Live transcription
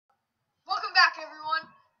everyone.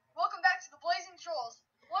 Welcome back to the Blazing Trolls.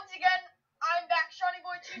 Once again, I'm back,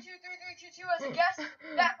 seanyboy223322 as a guest,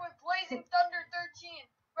 back with Blazing Thunder 13,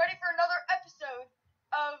 ready for another episode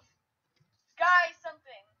of Sky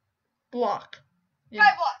something. Block.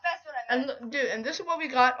 Skyblock, that's what I meant. And this is what we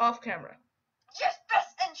got off camera. Yes,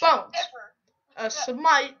 best intro Bones. ever. A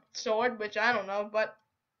smite sword, which I don't know, but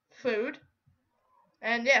food.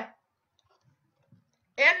 And yeah.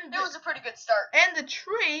 And it was a pretty good start. And the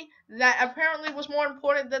tree that apparently was more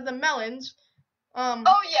important than the melons. Oh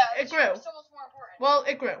yeah, it grew. Was so much more important. Well,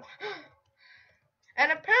 it grew.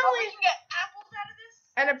 And apparently we can get apples out of this.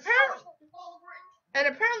 And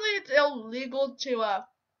apparently it's illegal to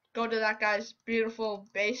go to that guy's beautiful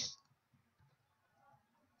base.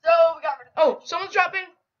 So we got rid of Oh, someone's dropping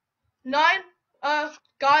 9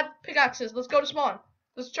 god pickaxes. Let's go to spawn.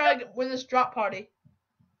 Let's try to win this drop party.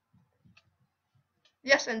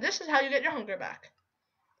 Yes, and this is how you get your hunger back.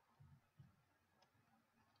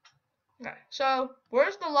 Okay, so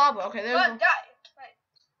where's the lava? Okay, there's. Right.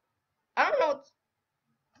 I don't know what.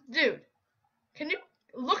 Dude, can you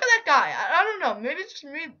look at that guy? I don't know. Maybe it's just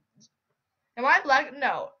me. Am I lagging?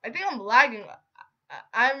 No, I think I'm lagging.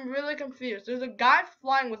 I'm really confused. There's a guy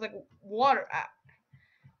flying with like water.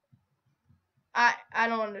 I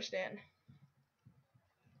don't understand.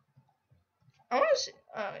 I want to see.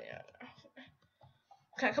 Oh yeah.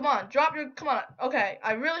 Okay, come on, come on. Okay,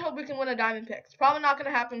 I really hope we can win a diamond pick. It's probably not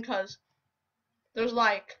gonna happen because there's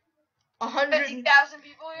like 50,000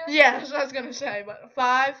 people here. Yeah, that's what I was gonna say. But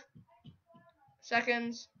 5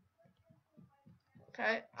 seconds.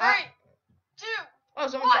 Okay. 3, 2. Oh,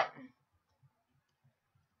 someone's dropping.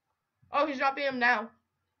 Oh, he's dropping him now.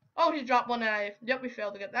 Oh, he dropped one, and yep, we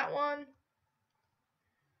failed to get that one.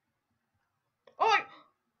 Oh,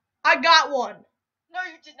 I got one. No,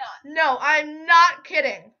 you did not. No, I'm not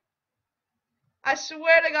kidding. I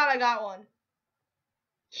swear to God, I got one.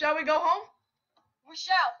 Shall we go home? We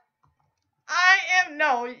shall.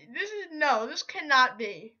 This cannot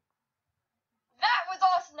be. That was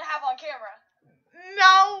awesome to have on camera.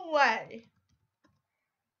 No way.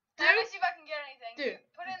 Dude, let me see if I can get anything. Dude,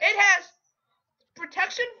 put in it has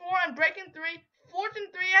protection 4 and breaking 3. Fortune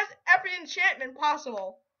 3 has every enchantment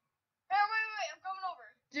possible. Hey, wait, I'm coming over.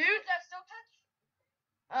 Dude. Is that still touch?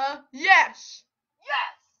 Yes.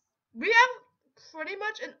 Yes. We have pretty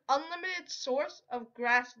much an unlimited source of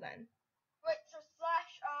grassland. Wait, so /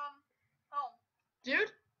 home.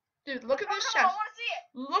 Dude, look at this chest. I want to see it.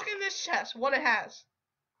 Look at this chest. What it has.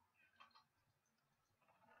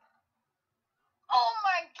 Oh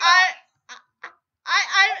my God.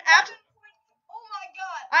 I'm actually. Oh my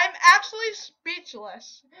God. I'm actually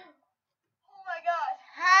speechless. Oh my God.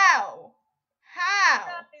 How?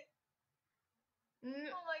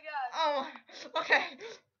 Oh my God. Oh, okay.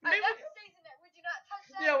 Maybe that stays in there. We do not touch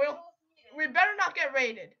that. Yeah, we better not get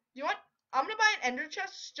raided. You know what? I'm gonna buy an ender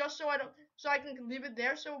chest just so I can leave it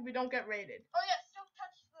there so we don't get raided. Oh yeah, still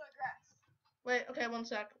touch the grass. Wait, okay, 1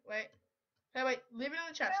 sec. Wait. Hey, wait. Leave it in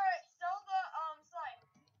the chest. Wait. Sell the slime.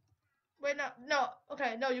 Wait, no.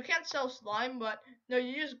 Okay, no, you can't sell slime, but no,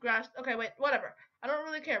 you use grass. Okay, wait, whatever. I don't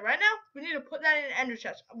really care. Right now, we need to put that in an ender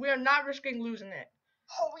chest. We are not risking losing it.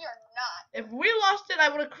 Oh, we are not. If we lost it, I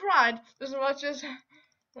would have cried as much as.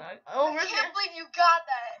 I can't believe you got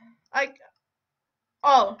that.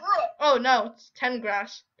 Oh no, it's 10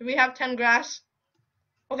 grass. Do we have 10 grass?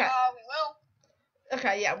 Okay. We will.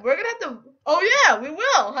 Okay, yeah, we're gonna have to. Oh yeah, we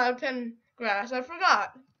will have 10 grass. I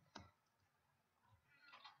forgot.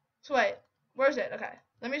 So wait, where's it? Okay,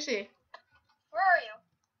 let me see. Where are you?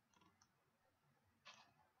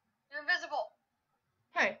 You're invisible.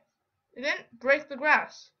 Hey, it didn't break the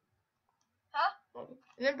grass. Huh?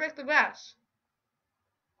 It didn't break the grass.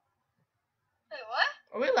 Wait, what?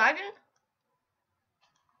 Are we lagging?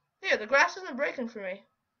 Here, the grass isn't breaking for me.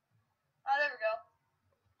 Oh, there we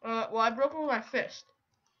go. Well, I broke it with my fist.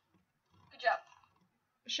 Good job.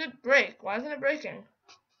 It should break. Why isn't it breaking?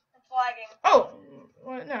 It's lagging. Oh,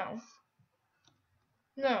 wait, no.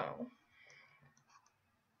 No.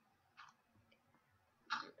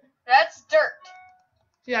 That's dirt.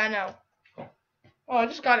 Yeah, I know. Oh, I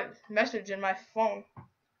just got a message in my phone.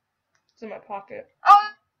 It's in my pocket.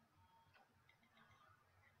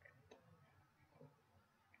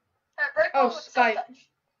 Oh, Skype.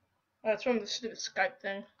 That's from the stupid Skype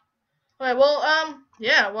thing. Okay, well,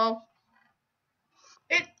 yeah, well,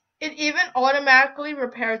 it even automatically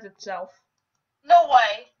repairs itself. No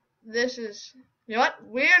way. This is, you know what?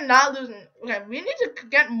 We're not losing. Okay, we need to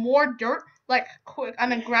get more dirt, like quick. I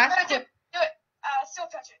mean, grass. Do it. Still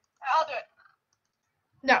touch it. I'll do it.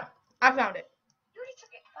 No, I found it. You already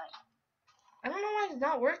took it. Fine. I don't know why it's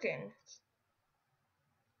not working.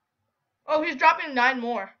 Oh, he's dropping 9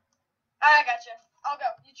 more. I gotcha. I'll go.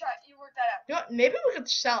 You try. You work that out. You know what? Maybe we could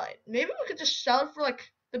sell it. Maybe we could just sell it for like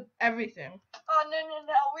everything. Oh no.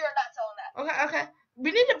 We are not selling that. Okay.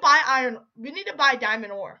 We need to buy iron. We need to buy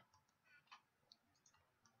diamond ore.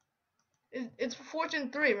 It's Fortune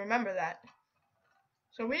 3. Remember that.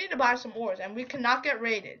 So we need to buy some ores, and we cannot get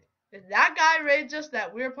raided. If that guy raids us,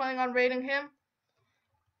 that we're planning on raiding him.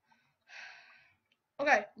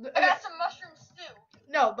 Okay. I got some mushroom stew.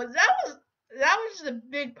 No, but that was just a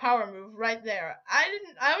big power move right there. I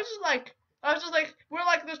was just like, we're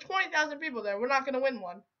like, there's 20,000 people there. We're not gonna win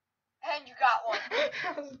one. And you got one.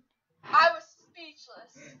 I was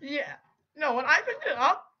speechless. Yeah. No, when I picked it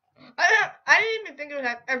up, I didn't even think it would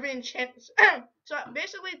have every enchantment. So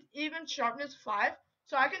basically, it's even sharpness 5.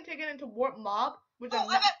 So I can take it into warp mob, which I got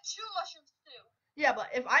 2 mushroom stew. Yeah, but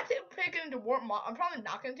if I take it into warp mob, I'm probably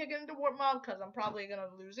not gonna take it into warp mob because I'm probably gonna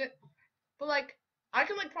lose it. But like, I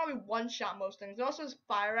can like probably one-shot most things. It also has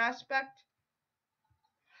fire aspect.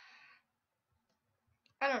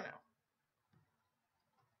 I don't know.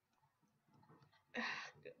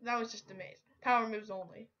 That was just amazing. Power moves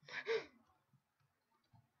only.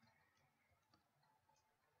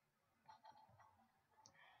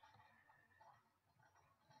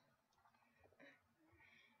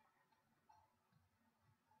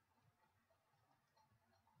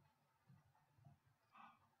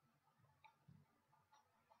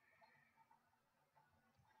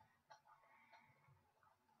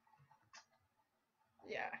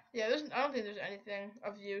 Yeah. I don't think there's anything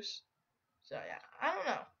of use. So yeah, I don't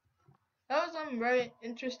know. That was a very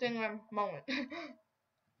interesting moment.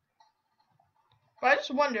 But I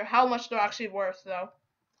just wonder how much they're actually worth, though.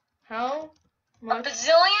 How much a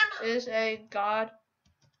bazillion is a god?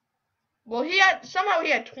 Well, somehow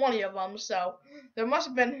he had 20 of them, so there must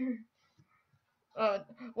have been.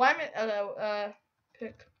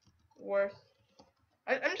 Pick worth.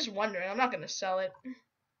 I'm just wondering. I'm not gonna sell it.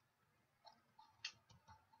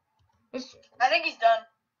 I think he's done.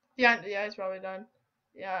 Yeah, he's probably done.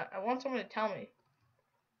 Yeah, I want someone to tell me.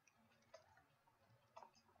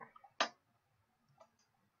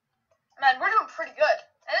 Man, we're doing pretty good.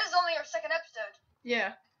 And this is only our 2nd episode.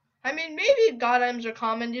 Yeah. I mean, maybe god items are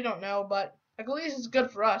common, you don't know, but at least it's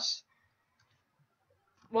good for us.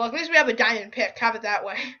 Well, at least we have a diamond pick. Have it that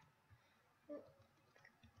way.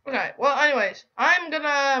 Okay, well, anyways, I'm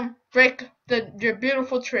gonna break your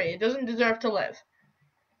beautiful tree. It doesn't deserve to live.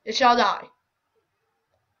 It shall die.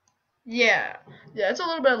 Yeah, it's a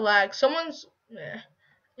little bit of lag. Yeah.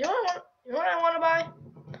 You know what I want to buy?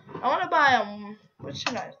 I want to buy, what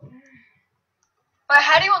should I? But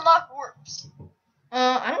how do you unlock warps?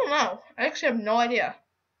 I don't know. I actually have no idea.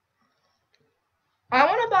 I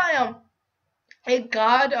want to buy, a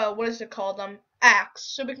god, what is it called? Axe.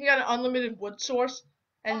 So we can get an unlimited wood source.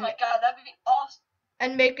 And, oh my god, that would be awesome.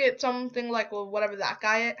 And make it something like whatever that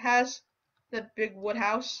guy has. The big wood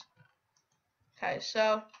house. Okay,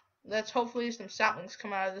 so let's hopefully some saplings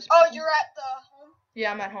come out of this. Oh, you're at the home?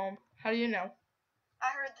 Yeah, I'm at home. How do you know?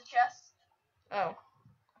 I heard the chest. Oh,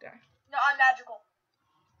 okay. No, I'm magical.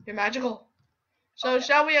 You're magical. So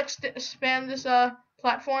shall we expand this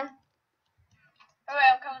platform?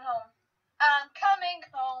 Okay, I'm coming home. I'm coming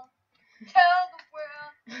home. Tell the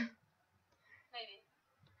world. Maybe.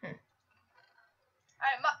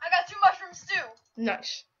 Alright, I got 2 mushroom stew.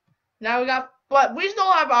 Nice. Now but we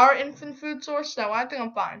still have our infant food source, so I think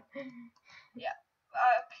I'm fine. Yeah.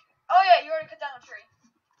 Oh yeah, you already cut down a tree.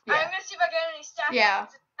 Yeah. I'm gonna see if I get any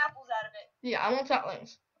saplings and apples out of it. Yeah, I want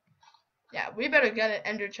saplings. Yeah, we better get an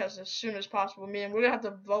ender chest as soon as possible. We're gonna have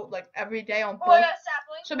to vote like every day on both. Oh, I got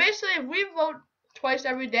saplings. So basically, if we vote twice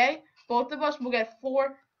every day, both of us will get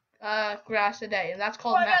 4 grass a day, and that's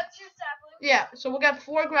called I got 2 saplings. Yeah, so we'll get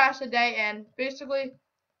 4 grass a day, and basically,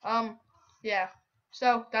 yeah.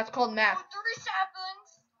 So that's called math. 3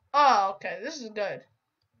 saplings. Oh, okay, this is good.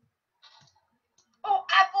 Oh,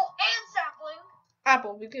 apple and sapling.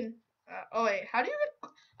 Apple, we can. Oh wait, how do you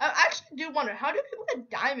get? I actually do wonder, how do people get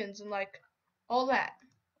diamonds and like all that?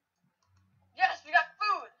 Yes, we got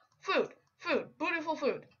food. Food, beautiful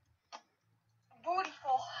food.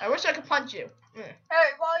 Beautiful. I wish I could punch you.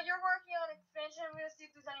 Alright, while you're working on expansion, I'm gonna see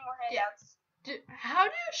if there's any more handouts. How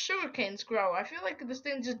do sugar canes grow? I feel like this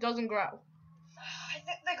thing just doesn't grow. I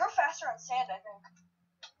think they grow faster on sand, I think.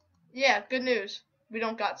 Yeah, good news. We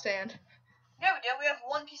don't got sand. Yeah, we do. We have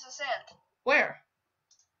 1 piece of sand. Where?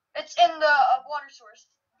 It's in the water source.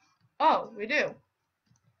 Oh, we do.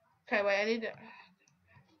 Okay, wait, I need to.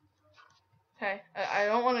 Okay, I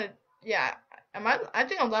don't want to. Yeah, I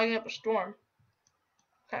think I'm lagging up a storm.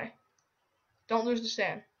 Okay. Don't lose the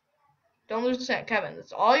sand. Don't lose the sand, Kevin.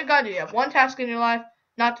 That's all you gotta do. You have 1 task in your life.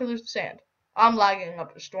 not to lose the sand. I'm lagging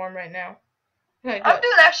up the storm right now. Okay, good. I'm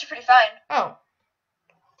doing actually pretty fine. Oh.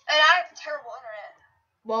 And I have terrible internet.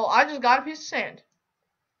 Well, I just got a piece of sand.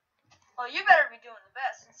 Well, you better be doing the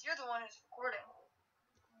best since you're the one who's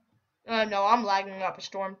recording. No, I'm lagging up a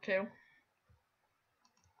storm too.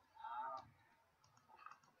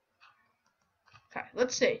 Okay,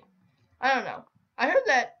 let's see. I don't know. I heard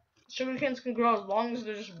that sugar canes can grow as long as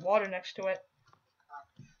there's just water next to it.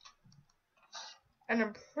 And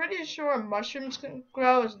I'm pretty sure mushrooms can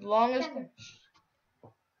grow as long as...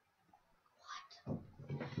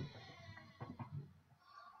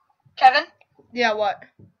 Kevin? Yeah, what?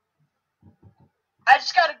 I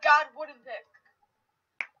just got a god wooden pick.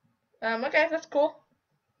 Okay, that's cool.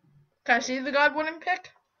 Can I see the god wooden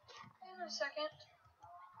pick? In a second.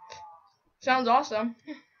 Sounds awesome.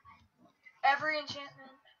 Every enchantment.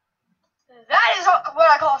 That is what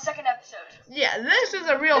I call a second episode. Yeah, this is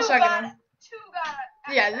a real second.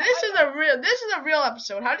 Yeah, this is a real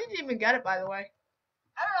episode. How did you even get it, by the way?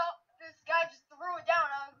 I don't know. This guy just threw it down.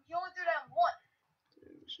 He only threw it down once.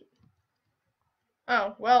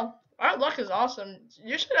 Oh, well, our luck is awesome.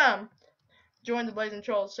 You should join the Blazing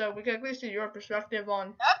Trolls so we can at least see your perspective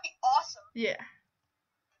on... That'd be awesome. Yeah.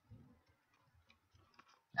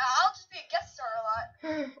 I'll just be a guest star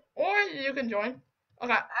a lot. Or you can join.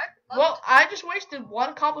 Okay. Well, I just wasted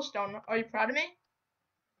one cobblestone. Are you proud of me?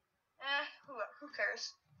 Who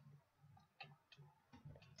cares?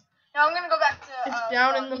 Now I'm gonna go back to... It's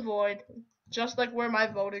down in the void. Just like where my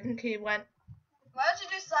voting key went. Why don't you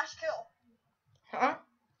do /kill? Huh?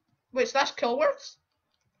 Wait, /kill works?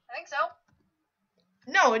 I think so.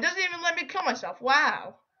 No, it doesn't even let me kill myself.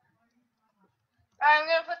 Wow. Alright, I'm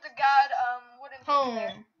gonna put the god wooden pick in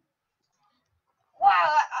there.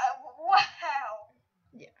 Wow, wow.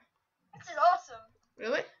 Yeah. This is awesome.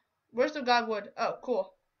 Really? Where's the god wood? Oh,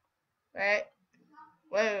 cool. Right.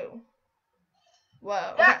 Whoa.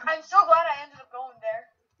 Whoa. Yeah, Okay. I'm so glad I ended up going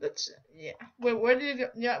there. Yeah. Wait, where did you go?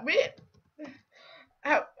 Yeah,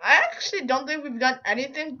 I actually don't think we've done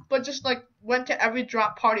anything, but just like went to every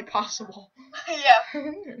drop party possible. Yeah. I'm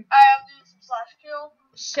doing some /kill.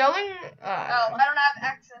 Selling. I don't have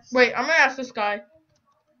access. Wait, I'm gonna ask this guy.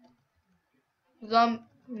 The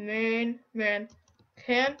main man,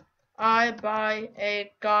 can I buy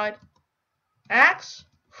a god axe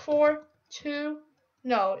for 2?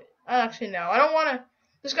 No, actually no. I don't want to.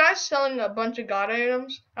 This guy's selling a bunch of god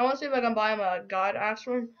items. I want to see if I can buy him a god axe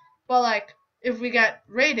for him. But like, if we get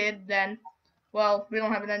raided, then, well, we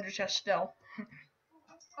don't have an ender chest still.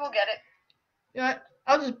 We'll get it.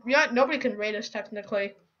 Nobody can raid us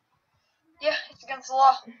technically. Yeah, it's against the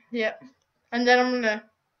law. Yeah. And then I'm gonna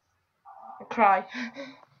cry. Please,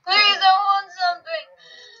 I want something.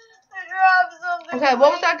 I dropped something. Okay,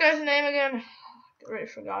 what was that guy's name again? I already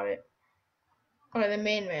forgot it. Okay, the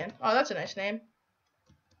main man. Oh, that's a nice name.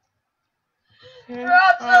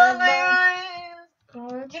 Drop something,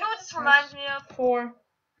 please. Do you know what this reminds me of?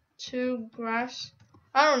 2 grass.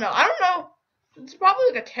 I don't know. It's probably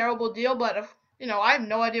like a terrible deal, but if, I have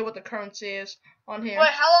no idea what the currency is on here. Wait,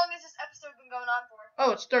 how long has this episode been going on for?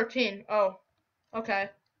 Oh, it's 13. Oh, okay.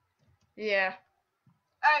 Yeah.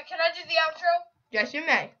 Alright, can I do the outro? Yes, you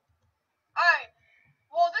may. Alright.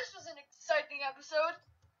 Well, this was an exciting episode.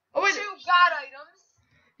 Oh, wait. 2 god items.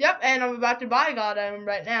 Yep, and I'm about to buy a god item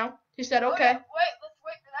right now. He said, okay. Wait, let's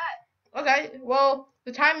wait for that. Okay, well,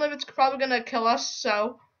 the time limit's probably gonna kill us,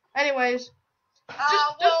 so, anyways.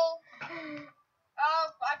 I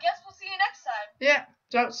guess we'll see you next time. Yeah,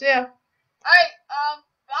 so, see ya. Alright,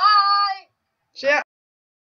 bye!